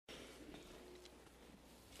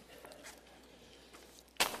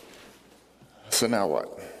So now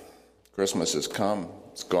what? Christmas has come,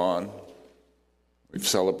 it's gone. We've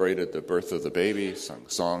celebrated the birth of the baby, sung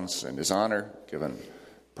songs in his honor, given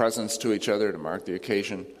presents to each other to mark the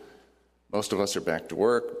occasion. Most of us are back to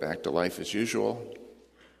work, back to life as usual.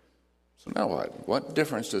 So now what? What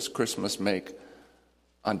difference does Christmas make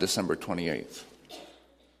on December 28th?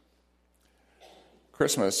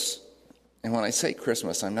 Christmas, and when I say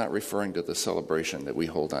Christmas, I'm not referring to the celebration that we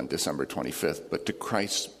hold on December 25th, but to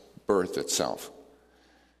Christ's birth itself.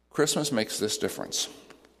 Christmas makes this difference.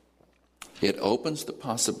 It opens the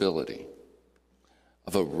possibility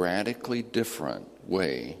of a radically different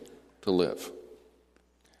way to live.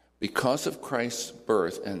 Because of Christ's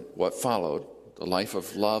birth and what followed, the life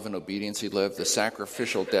of love and obedience he lived, the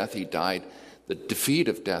sacrificial death he died, the defeat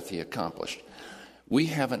of death he accomplished, we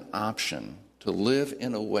have an option to live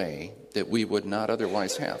in a way that we would not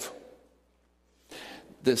otherwise have.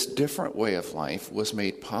 This different way of life was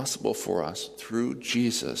made possible for us through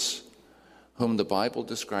Jesus, whom the Bible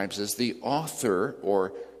describes as the author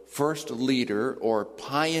or first leader or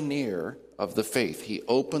pioneer of the faith. He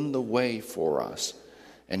opened the way for us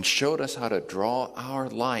and showed us how to draw our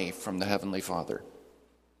life from the Heavenly Father.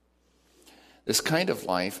 This kind of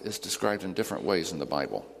life is described in different ways in the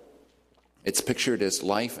Bible. It's pictured as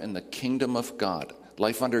life in the kingdom of God,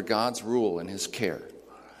 life under God's rule and his care.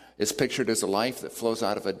 It's pictured as a life that flows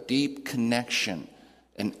out of a deep connection,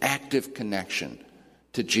 an active connection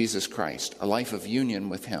to Jesus Christ, a life of union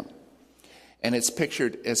with him. And it's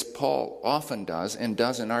pictured, as Paul often does, and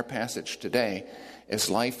does in our passage today,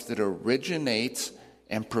 as life that originates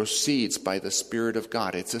and proceeds by the Spirit of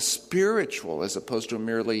God. It's a spiritual as opposed to a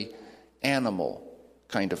merely animal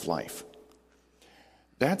kind of life.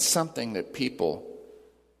 That's something that people,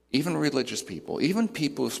 even religious people, even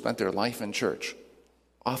people who've spent their life in church,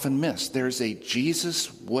 often miss. There's a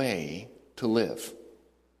Jesus way to live.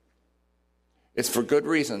 It's for good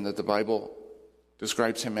reason that the Bible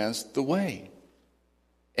describes him as the way,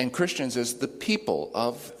 and Christians as the people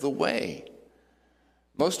of the way.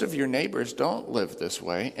 Most of your neighbors don't live this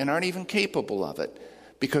way and aren't even capable of it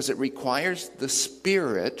because it requires the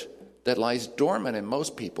Spirit that lies dormant in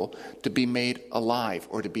most people to be made alive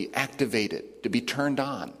or to be activated, to be turned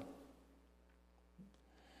on.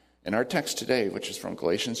 In our text today, which is from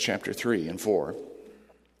Galatians chapter 3 and 4,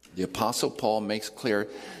 the Apostle Paul makes clear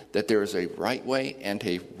that there is a right way and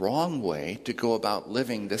a wrong way to go about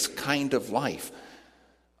living this kind of life,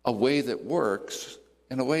 a way that works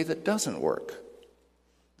and a way that doesn't work.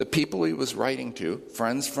 The people he was writing to,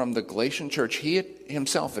 friends from the Galatian church he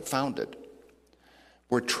himself had founded,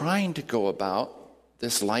 were trying to go about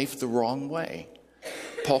this life the wrong way.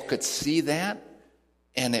 Paul could see that,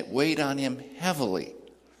 and it weighed on him heavily.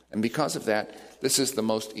 And because of that, this is the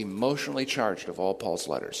most emotionally charged of all Paul's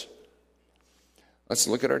letters. Let's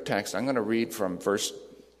look at our text. I'm going to read from verse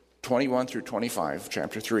 21 through 25,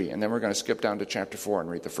 chapter 3, and then we're going to skip down to chapter 4 and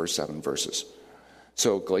read the first 7 verses.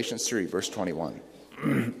 So Galatians 3, verse 21.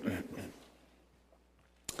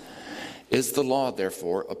 Is the law,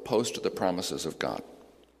 therefore, opposed to the promises of God?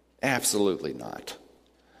 Absolutely not.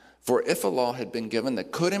 For if a law had been given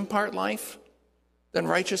that could impart life, then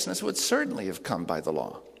righteousness would certainly have come by the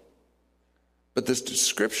law. But this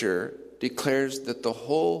scripture declares that the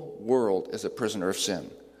whole world is a prisoner of sin,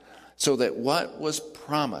 so that what was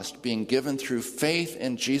promised, being given through faith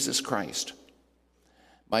in Jesus Christ,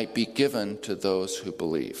 might be given to those who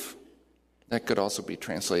believe. That could also be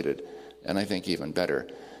translated, and I think even better,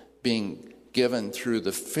 being given through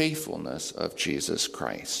the faithfulness of Jesus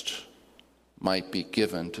Christ, might be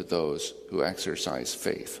given to those who exercise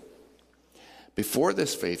faith. Before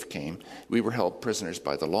this faith came, we were held prisoners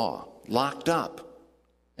by the law, locked up,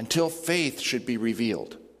 until faith should be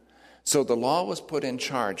revealed. So the law was put in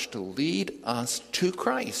charge to lead us to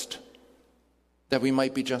Christ, that we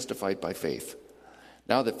might be justified by faith.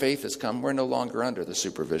 Now that faith has come, we're no longer under the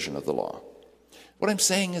supervision of the law. What I'm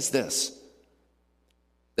saying is this,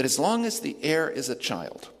 that as long as the heir is a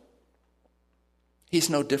child, he's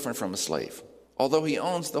no different from a slave. Although he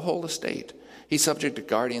owns the whole estate, he's subject to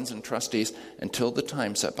guardians and trustees until the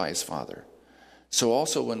time set by his father. So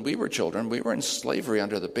also when we were children, we were in slavery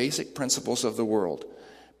under the basic principles of the world.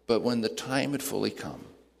 But when the time had fully come,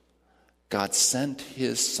 God sent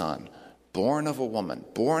his Son, born of a woman,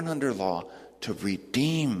 born under law, to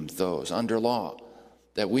redeem those under law,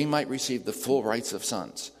 that we might receive the full rights of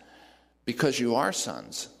sons. Because you are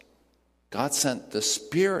sons, God sent the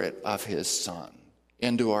Spirit of his Son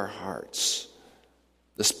into our hearts,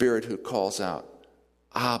 the Spirit who calls out,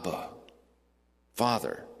 Abba,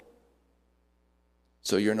 Father.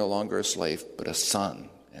 So you're no longer a slave, but a son.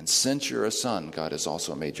 And since you're a son, God has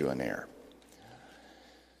also made you an heir.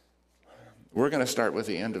 We're going to start with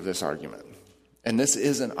the end of this argument. And this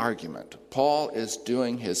is an argument. Paul is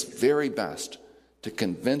doing his very best to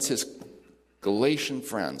convince his Galatian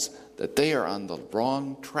friends that they are on the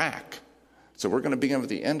wrong track. So we're going to begin with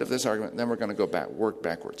the end of this argument, and then we're going to go work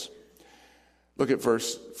backwards. Look at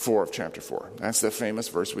verse 4 of chapter 4. That's the famous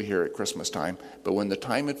verse we hear at Christmas time. But when the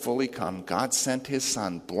time had fully come, God sent his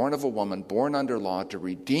Son, born of a woman, born under law, to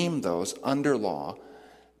redeem those under law,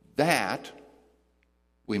 that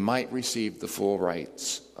we might receive the full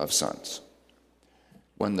rights of sons.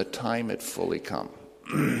 When the time had fully come.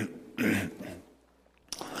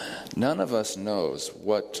 None of us knows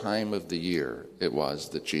what time of the year it was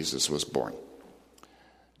that Jesus was born.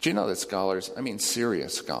 Do you know that scholars,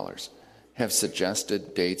 serious scholars, have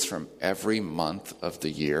suggested dates from every month of the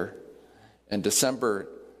year? And December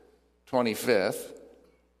 25th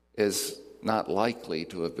is not likely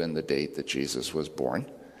to have been the date that Jesus was born,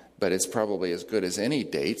 but it's probably as good as any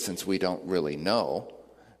date since we don't really know.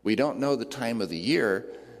 We don't know the time of the year,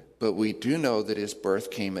 but we do know that his birth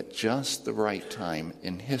came at just the right time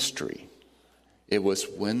in history. It was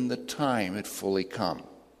when the time had fully come.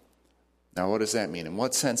 Now, what does that mean? In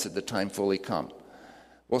what sense did the time fully come?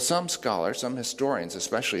 Well, some scholars, some historians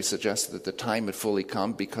especially, suggest that the time had fully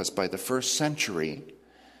come because by the first century,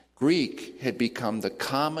 Greek had become the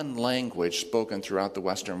common language spoken throughout the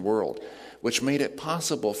Western world, which made it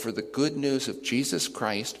possible for the good news of Jesus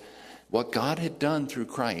Christ, what God had done through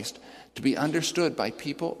Christ, to be understood by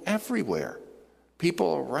people everywhere,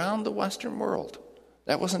 people around the Western world.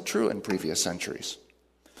 That wasn't true in previous centuries.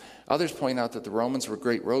 Others point out that the Romans were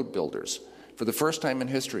great road builders. For the first time in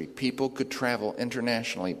history, people could travel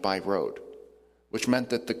internationally by road, which meant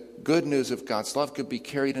that the good news of God's love could be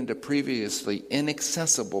carried into previously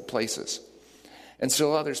inaccessible places. And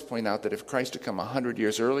still others point out that if Christ had come 100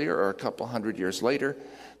 years earlier or a couple hundred years later,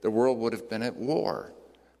 the world would have been at war.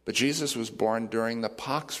 But Jesus was born during the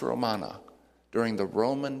Pax Romana, during the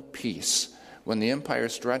Roman peace, when the empire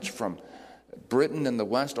stretched from Britain in the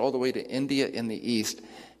west all the way to India in the east,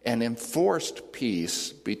 and enforced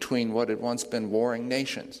peace between what had once been warring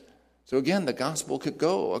nations. So again, the gospel could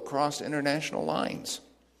go across international lines.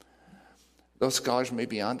 Those scholars may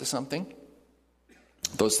be onto something.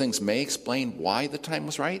 Those things may explain why the time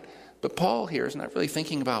was right, but Paul here is not really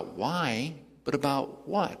thinking about why, but about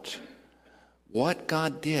what. What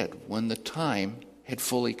God did when the time had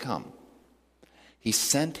fully come. He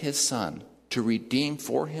sent his Son to redeem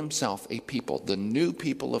for himself a people, the new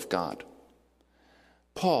people of God.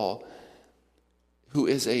 Paul, who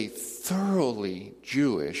is a thoroughly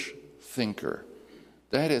Jewish thinker,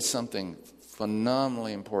 that is something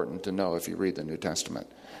phenomenally important to know if you read the New Testament,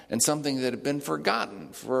 and something that had been forgotten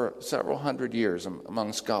for several hundred years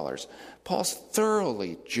among scholars. Paul's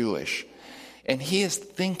thoroughly Jewish, and he is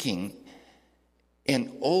thinking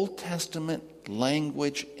in Old Testament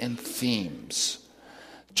language and themes.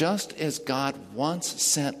 Just as God once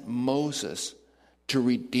sent Moses to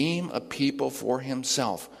redeem a people for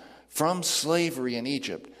himself from slavery in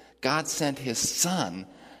Egypt, God sent his Son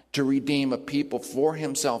to redeem a people for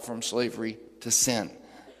himself from slavery to sin.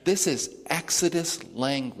 This is Exodus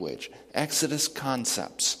language, Exodus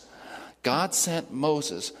concepts. God sent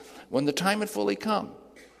Moses when the time had fully come,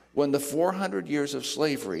 when the 400 years of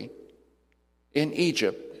slavery in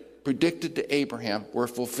Egypt predicted to Abraham were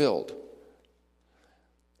fulfilled.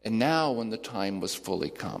 And now when the time was fully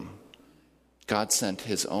come, God sent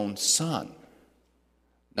his own Son,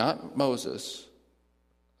 not Moses,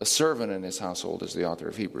 a servant in his household, as the author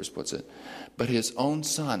of Hebrews puts it, but his own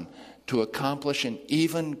Son to accomplish an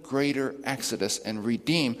even greater exodus and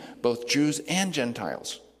redeem both Jews and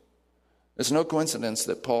Gentiles. It's no coincidence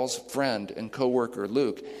that Paul's friend and co-worker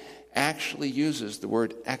Luke actually uses the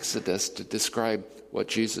word exodus to describe what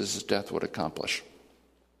Jesus' death would accomplish.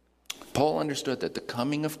 Paul understood that the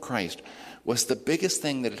coming of Christ was the biggest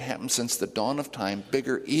thing that had happened since the dawn of time,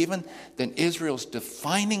 bigger even than Israel's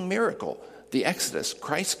defining miracle, the Exodus.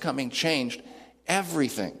 Christ's coming changed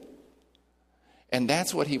everything. And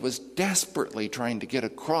that's what he was desperately trying to get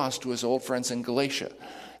across to his old friends in Galatia.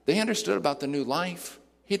 They understood about the new life.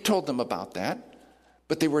 He told them about that.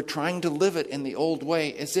 But they were trying to live it in the old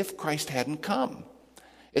way as if Christ hadn't come.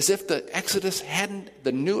 As if the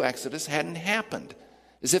new Exodus hadn't happened.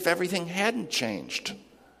 As if everything hadn't changed.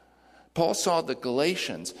 Paul saw the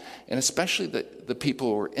Galatians, and especially the people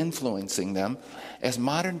who were influencing them, as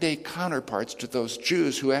modern-day counterparts to those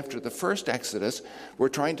Jews who, after the first Exodus, were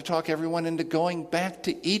trying to talk everyone into going back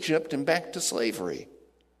to Egypt and back to slavery.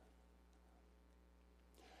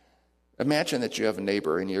 Imagine that you have a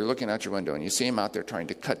neighbor, and you're looking out your window, and you see him out there trying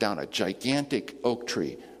to cut down a gigantic oak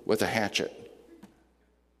tree with a hatchet.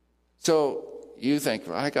 So you think,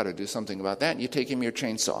 well, I got to do something about that. And you take him your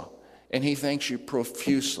chainsaw. And he thanks you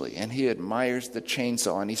profusely. And he admires the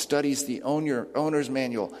chainsaw. And he studies the owner's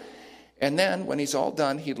manual. And then, when he's all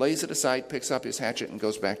done, he lays it aside, picks up his hatchet, and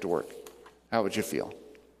goes back to work. How would you feel?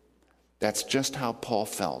 That's just how Paul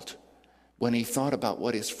felt when he thought about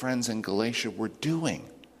what his friends in Galatia were doing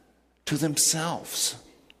to themselves.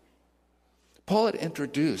 Paul had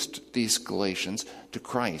introduced these Galatians to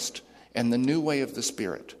Christ and the new way of the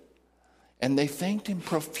Spirit. And they thanked him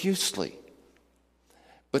profusely.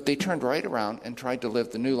 But they turned right around and tried to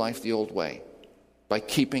live the new life the old way by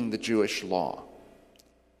keeping the Jewish law.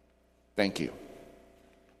 Thank you.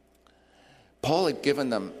 Paul had given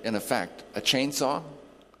them, in effect, a chainsaw.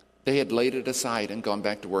 They had laid it aside and gone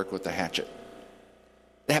back to work with the hatchet.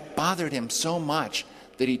 That bothered him so much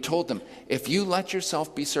that he told them, if you let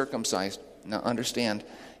yourself be circumcised, now understand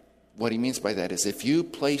what he means by that is if you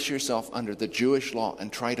place yourself under the Jewish law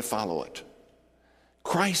and try to follow it,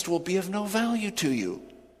 Christ will be of no value to you.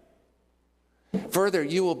 Further,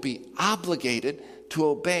 you will be obligated to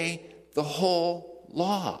obey the whole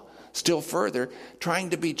law. Still further,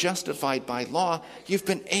 trying to be justified by law, you've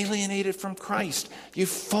been alienated from Christ. You've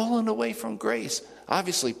fallen away from grace.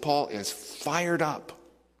 Obviously, Paul is fired up.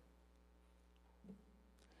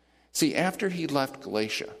 See, after he left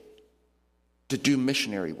Galatia to do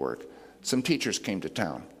missionary work, some teachers came to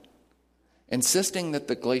town, insisting that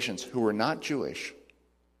the Galatians, who were not Jewish,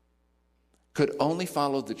 could only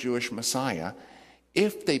follow the Jewish Messiah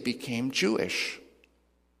if they became Jewish,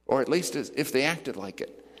 or at least if they acted like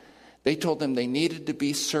it. They told them they needed to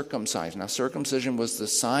be circumcised. Now, circumcision was the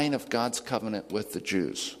sign of God's covenant with the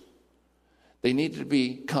Jews. They needed to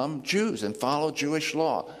become Jews and follow Jewish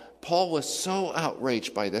law. Paul was so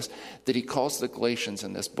outraged by this that he calls the Galatians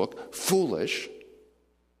in this book foolish.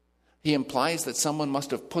 He implies that someone must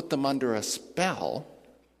have put them under a spell.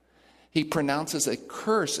 He pronounces a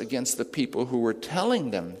curse against the people who were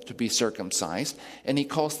telling them to be circumcised, and he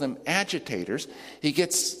calls them agitators. He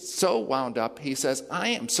gets so wound up, he says, I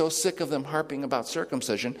am so sick of them harping about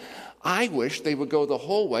circumcision, I wish they would go the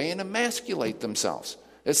whole way and emasculate themselves.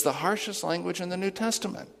 It's the harshest language in the New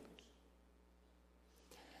Testament.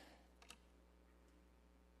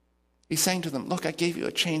 He's saying to them, look, I gave you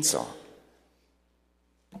a chainsaw.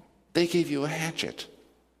 They gave you a hatchet.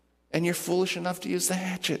 And you're foolish enough to use the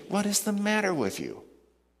hatchet. What is the matter with you?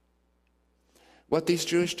 What these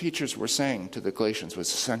Jewish teachers were saying to the Galatians was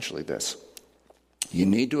essentially this. You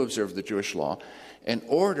need to observe the Jewish law in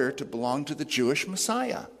order to belong to the Jewish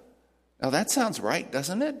Messiah. Now that sounds right,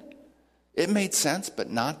 doesn't it? It made sense, but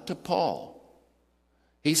not to Paul.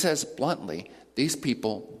 He says bluntly, these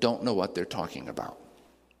people don't know what they're talking about.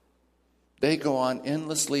 They go on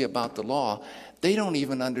endlessly about the law. They don't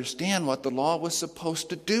even understand what the law was supposed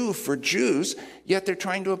to do for Jews, yet they're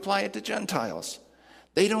trying to apply it to Gentiles.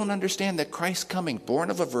 They don't understand that Christ's coming, born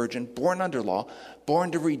of a virgin, born under law, born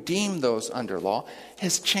to redeem those under law,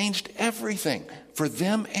 has changed everything for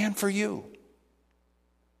them and for you.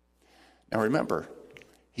 Now remember,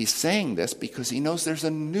 he's saying this because he knows there's a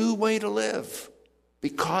new way to live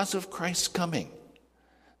because of Christ's coming,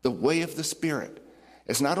 the way of the Spirit.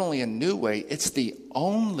 It's not only a new way, it's the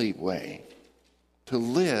only way to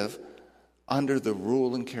live under the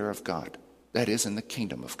rule and care of God. That is, in the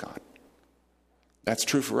kingdom of God. That's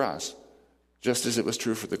true for us, just as it was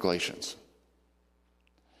true for the Galatians.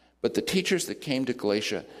 But the teachers that came to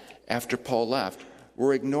Galatia after Paul left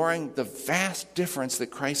were ignoring the vast difference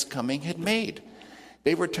that Christ's coming had made.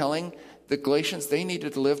 They were telling the Galatians they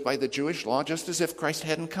needed to live by the Jewish law just as if Christ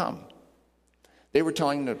hadn't come. They were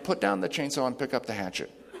telling them to put down the chainsaw and pick up the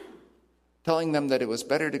hatchet, telling them that it was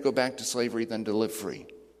better to go back to slavery than to live free.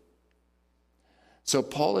 So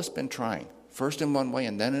Paul has been trying, first in one way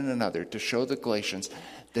and then in another, to show the Galatians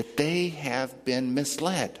that they have been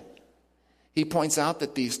misled. He points out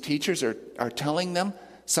that these teachers are telling them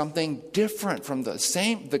something different from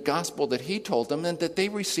the gospel that he told them and that they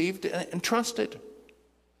received and trusted.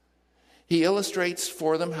 He illustrates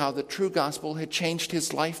for them how the true gospel had changed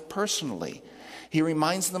his life personally. He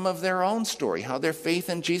reminds them of their own story, how their faith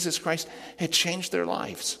in Jesus Christ had changed their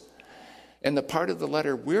lives. In the part of the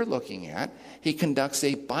letter we're looking at, he conducts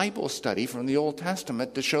a Bible study from the Old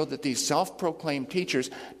Testament to show that these self-proclaimed teachers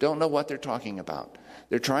don't know what they're talking about.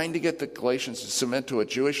 They're trying to get the Galatians to submit to a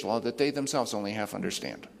Jewish law that they themselves only half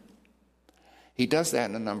understand. He does that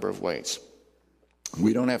in a number of ways.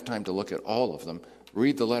 We don't have time to look at all of them.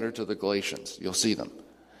 Read the letter to the Galatians. You'll see them.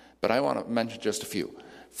 But I want to mention just a few.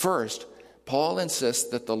 First, Paul insists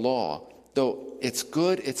that the law, though it's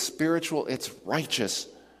good, it's spiritual, it's righteous,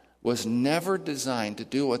 was never designed to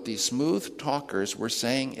do what these smooth talkers were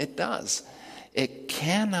saying it does. It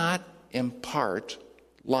cannot impart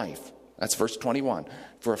life. That's verse 21.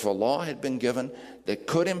 For if a law had been given that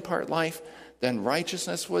could impart life, then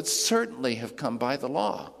righteousness would certainly have come by the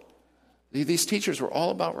law. These teachers were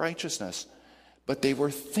all about righteousness, but they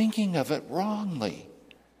were thinking of it wrongly.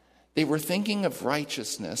 They were thinking of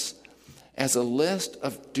righteousness as a list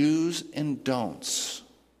of do's and don'ts.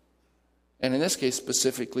 And in this case,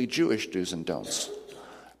 specifically Jewish do's and don'ts.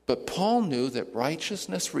 But Paul knew that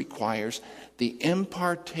righteousness requires the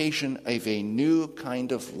impartation of a new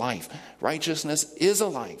kind of life. Righteousness is a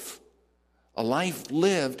life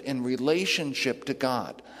lived in relationship to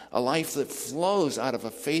God, a life that flows out of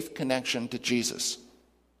a faith connection to Jesus.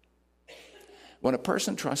 When a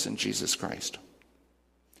person trusts in Jesus Christ,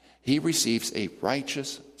 he receives a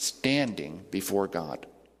righteous standing before God.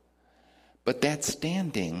 But that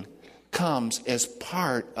standing comes as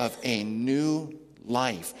part of a new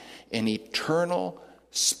life, an eternal,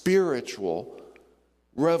 spiritual,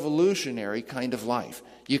 revolutionary kind of life.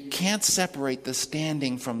 You can't separate the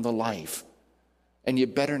standing from the life, and you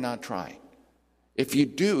better not try. If you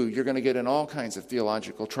do, you're going to get in all kinds of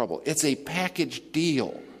theological trouble. It's a package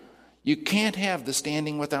deal. You can't have the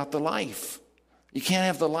standing without the life. You can't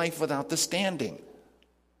have the life without the standing.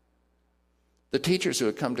 The teachers who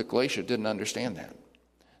had come to Galatia didn't understand that.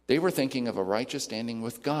 They were thinking of a righteous standing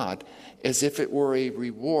with God as if it were a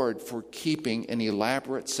reward for keeping an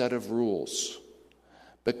elaborate set of rules.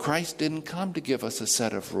 But Christ didn't come to give us a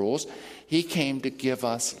set of rules. He came to give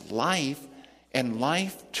us life, and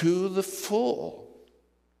life to the full.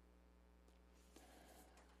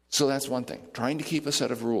 So that's one thing, trying to keep a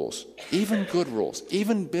set of rules, even good rules,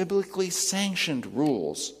 even biblically sanctioned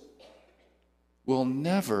rules, will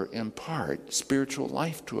never impart spiritual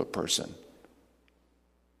life to a person,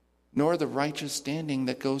 nor the righteous standing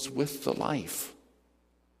that goes with the life.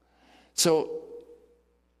 So,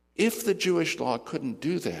 if the Jewish law couldn't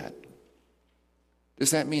do that,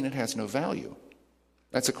 does that mean it has no value?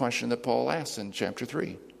 That's a question that Paul asks in chapter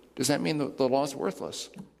 3. Does that mean the law is worthless?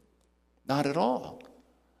 Not at all.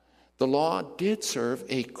 The law did serve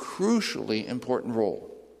a crucially important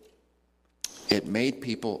role. It made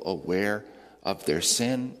people aware of their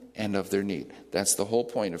sin and of their need. That's the whole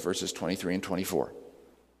point of verses 23 and 24.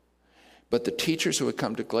 But the teachers who had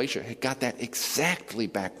come to Galatia had got that exactly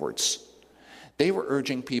backwards. They were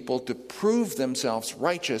urging people to prove themselves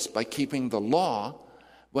righteous by keeping the law,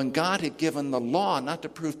 when God had given the law not to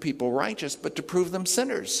prove people righteous, but to prove them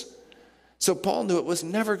sinners. So Paul knew it was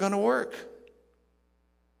never going to work.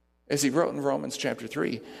 As he wrote in Romans chapter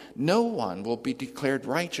 3, no one will be declared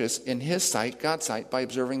righteous in his sight, God's sight, by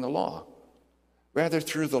observing the law. Rather,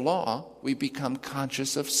 through the law, we become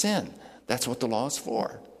conscious of sin. That's what the law is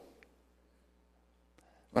for.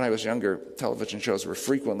 When I was younger, television shows were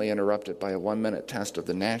frequently interrupted by a 1-minute test of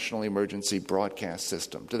the National Emergency Broadcast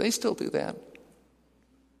System. Do they still do that?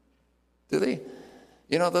 Do they?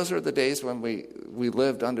 You know, those were the days when we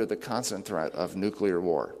lived under the constant threat of nuclear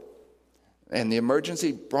war. And the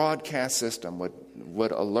emergency broadcast system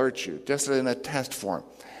would alert you, just in a test form.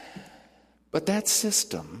 But that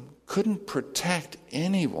system couldn't protect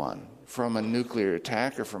anyone from a nuclear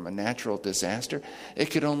attack or from a natural disaster.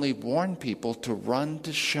 It could only warn people to run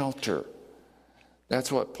to shelter.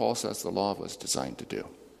 That's what Paul says the law was designed to do.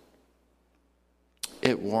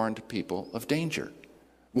 It warned people of danger.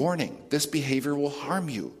 Warning, this behavior will harm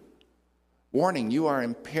you. Warning, you are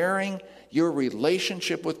impairing your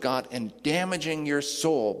relationship with God and damaging your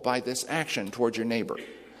soul by this action toward your neighbor.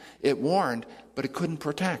 It warned, but it couldn't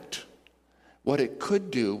protect. What it could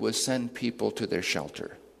do was send people to their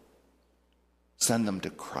shelter. Send them to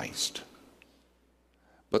Christ.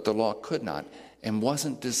 But the law could not and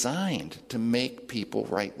wasn't designed to make people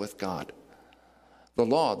right with God. The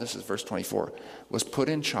law, this is verse 24, was put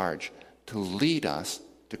in charge to lead us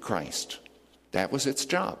to Christ. That was its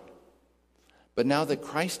job. But now that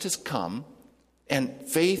Christ has come and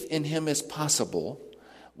faith in him is possible,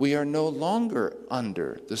 we are no longer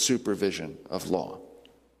under the supervision of law.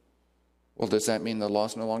 Well, does that mean the law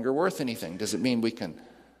is no longer worth anything? Does it mean we can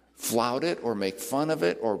flout it or make fun of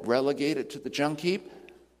it or relegate it to the junk heap?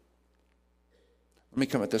 Let me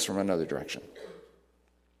come at this from another direction.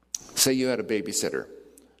 Say you had a babysitter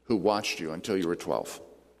who watched you until you were 12.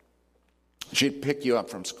 She'd pick you up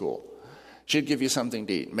from school. She'd give you something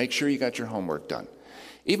to eat. Make sure you got your homework done.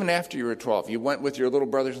 Even after you were 12, you went with your little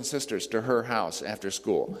brothers and sisters to her house after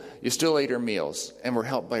school. You still ate her meals and were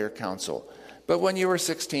helped by her counsel. But when you were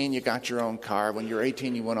 16, you got your own car. When you were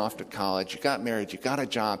 18, you went off to college. You got married. You got a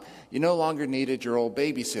job. You no longer needed your old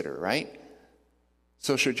babysitter, right?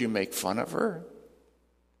 So should you make fun of her?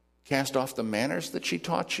 Cast off the manners that she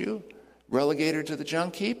taught you? Relegate her to the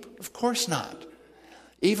junk heap? Of course not.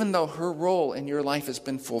 Even though her role in your life has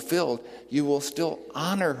been fulfilled, you will still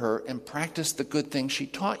honor her and practice the good things she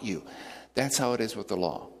taught you. That's how it is with the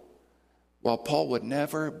law. While Paul would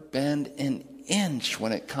never bend an inch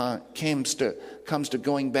when it comes to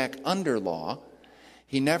going back under law,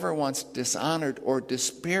 he never once dishonored or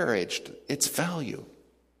disparaged its value.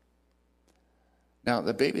 Now,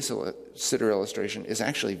 the babysitter illustration is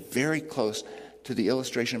actually very close to the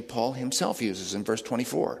illustration Paul himself uses in verse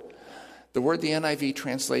 24. The word the NIV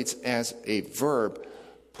translates as a verb,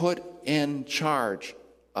 put in charge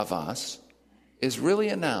of us, is really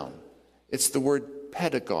a noun. It's the word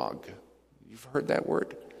pedagogue. You've heard that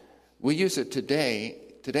word? We use it today.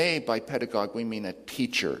 Today, by pedagogue, we mean a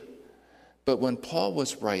teacher. But when Paul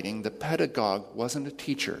was writing, the pedagogue wasn't a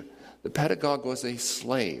teacher. The pedagogue was a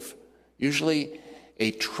slave, usually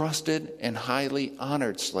a trusted and highly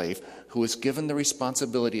honored slave who was given the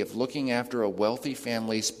responsibility of looking after a wealthy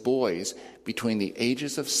family's boys between the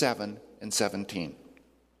ages of 7 and 17.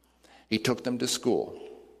 He took them to school.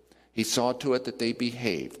 He saw to it that they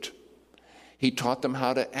behaved. He taught them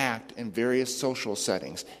how to act in various social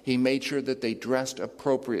settings. He made sure that they dressed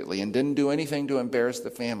appropriately and didn't do anything to embarrass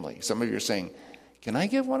the family. Some of you are saying, can I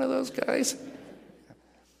give one of those guys?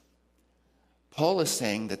 Paul is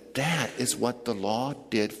saying that that is what the law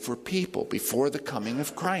did for people before the coming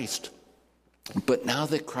of Christ. But now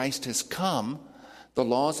that Christ has come, the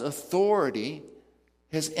law's authority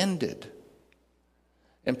has ended.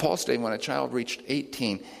 In Paul's day, when a child reached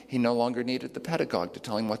 18, he no longer needed the pedagogue to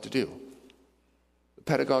tell him what to do. The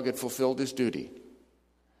pedagogue had fulfilled his duty.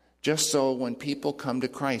 Just so when people come to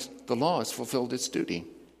Christ, the law has fulfilled its duty.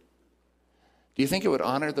 Do you think it would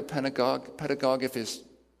honor the pedagogue if his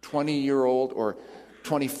 20-year-old or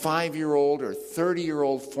 25-year-old or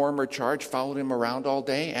 30-year-old former charge followed him around all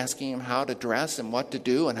day, asking him how to dress and what to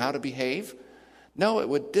do and how to behave? No, it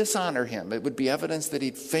would dishonor him. It would be evidence that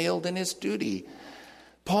he'd failed in his duty.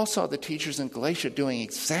 Paul saw the teachers in Galatia doing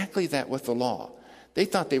exactly that with the law. They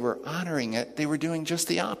thought they were honoring it. They were doing just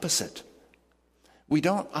the opposite. We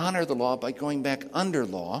don't honor the law by going back under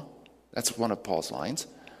law. That's one of Paul's lines.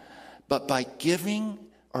 But by giving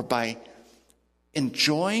or by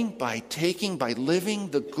enjoying, by taking, by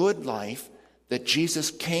living the good life that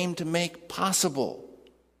Jesus came to make possible.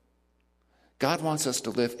 God wants us to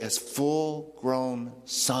live as full-grown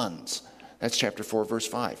sons. That's chapter 4, verse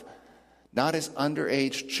 5. Not as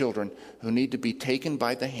underage children who need to be taken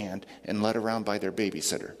by the hand and led around by their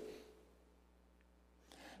babysitter.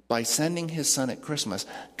 By sending his son at Christmas,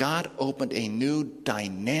 God opened a new,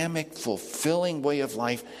 dynamic, fulfilling way of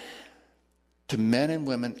life to men and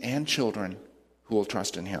women and children who will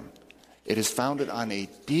trust in him. It is founded on a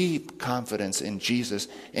deep confidence in Jesus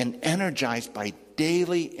and energized by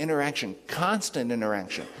daily interaction, constant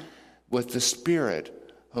interaction with the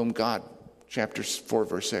Spirit whom God, chapter 4,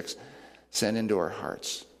 verse 6, sent into our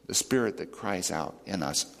hearts. The Spirit that cries out in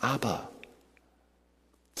us, Abba,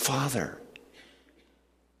 Father.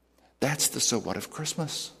 That's the so what of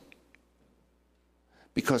Christmas.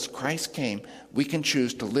 Because Christ came, we can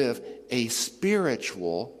choose to live a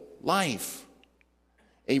spiritual life.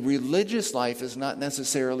 A religious life is not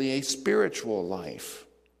necessarily a spiritual life.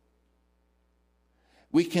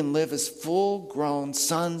 We can live as full-grown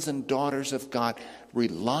sons and daughters of God,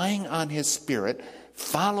 relying on his Spirit,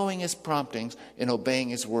 following his promptings, and obeying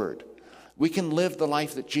his word. We can live the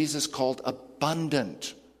life that Jesus called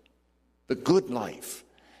abundant, the good life.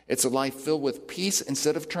 It's a life filled with peace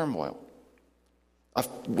instead of turmoil,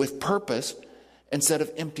 with purpose instead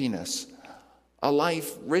of emptiness, a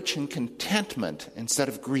life rich in contentment instead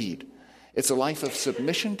of greed. It's a life of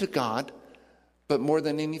submission to God, but more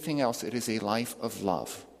than anything else, it is a life of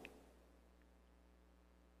love.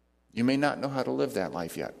 You may not know how to live that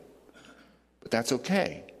life yet, but that's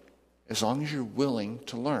okay, as long as you're willing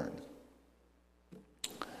to learn.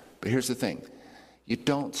 But here's the thing. You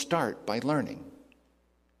don't start by learning.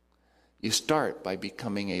 You start by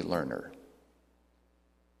becoming a learner.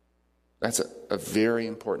 That's a very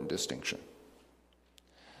important distinction.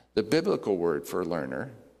 The biblical word for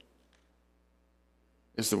learner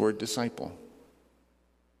is the word disciple.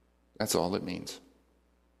 That's all it means.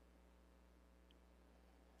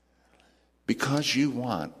 Because you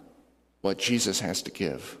want what Jesus has to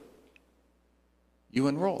give, you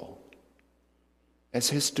enroll as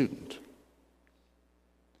his student.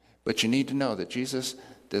 But you need to know that Jesus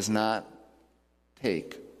does not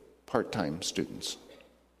take part-time students.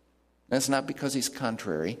 That's not because he's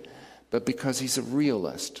contrary, but because he's a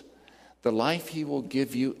realist. The life he will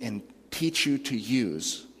give you and teach you to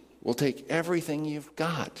use will take everything you've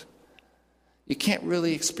got. You can't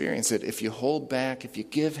really experience it if you hold back, if you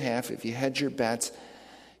give half, if you hedge your bets.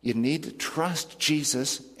 You need to trust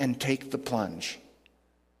Jesus and take the plunge.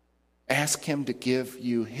 Ask him to give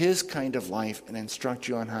you his kind of life and instruct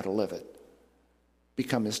you on how to live it.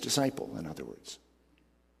 Become his disciple, in other words.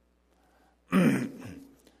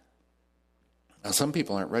 Now, some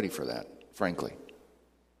people aren't ready for that, frankly.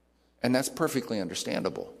 And that's perfectly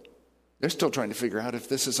understandable. They're still trying to figure out if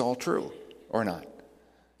this is all true or not.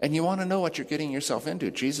 And you want to know what you're getting yourself into.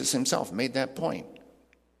 Jesus himself made that point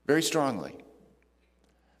very strongly.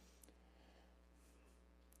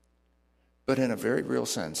 But in a very real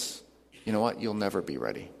sense, you know what? You'll never be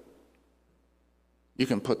ready. You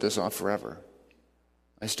can put this off forever.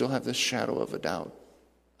 I still have this shadow of a doubt.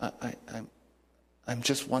 I'm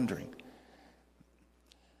just wondering.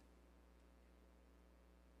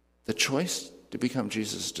 The choice to become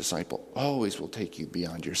Jesus' disciple always will take you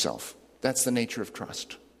beyond yourself. That's the nature of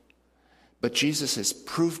trust. But Jesus has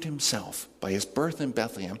proved himself by his birth in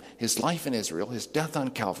Bethlehem, his life in Israel, his death on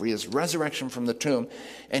Calvary, his resurrection from the tomb,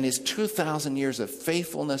 and his 2,000 years of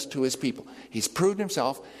faithfulness to his people. He's proved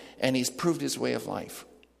himself, and he's proved his way of life.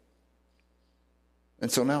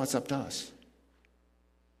 And so now it's up to us.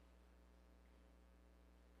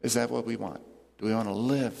 Is that what we want? Do we want to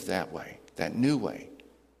live that way, that new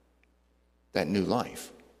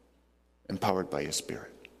life, empowered by his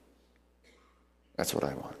Spirit? That's what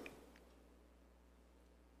I want.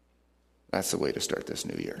 That's the way to start this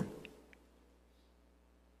new year.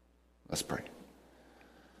 Let's pray.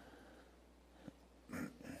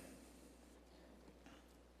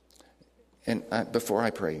 And before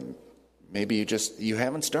I pray, maybe you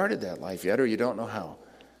haven't started that life yet, or you don't know how.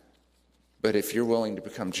 But if you're willing to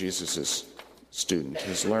become Jesus' student,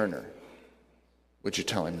 his learner, would you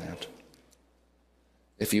tell him that?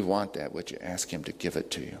 If you want that, would you ask him to give it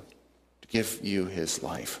to you, to give you his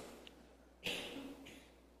life?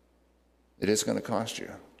 It is going to cost you.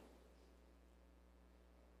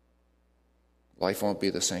 Life won't be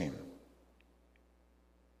the same,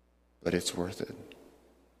 but it's worth it.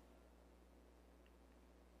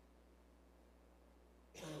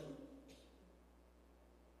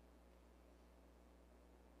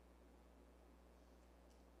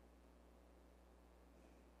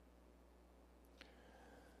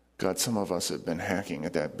 God, some of us have been hacking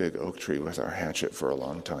at that big oak tree with our hatchet for a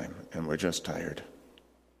long time, and we're just tired.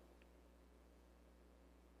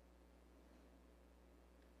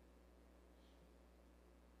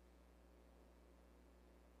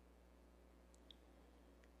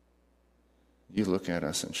 You look at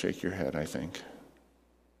us and shake your head, I think.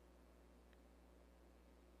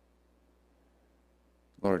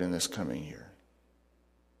 Lord, in this coming year,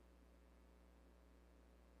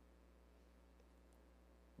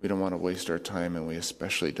 we don't want to waste our time, and we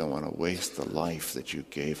especially don't want to waste the life that you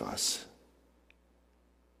gave us.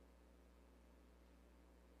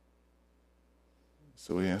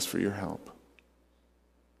 So we ask for your help.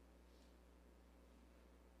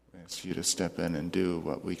 We ask you to step in and do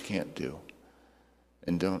what we can't do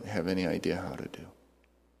and don't have any idea how to do.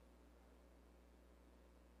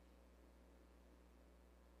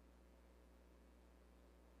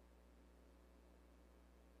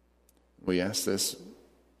 We ask this,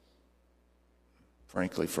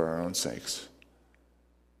 frankly, for our own sakes,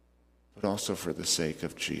 but also for the sake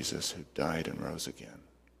of Jesus, who died and rose again,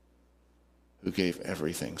 who gave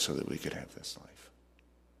everything so that we could have this life.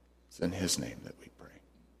 It's in his name that we pray.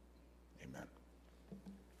 Amen.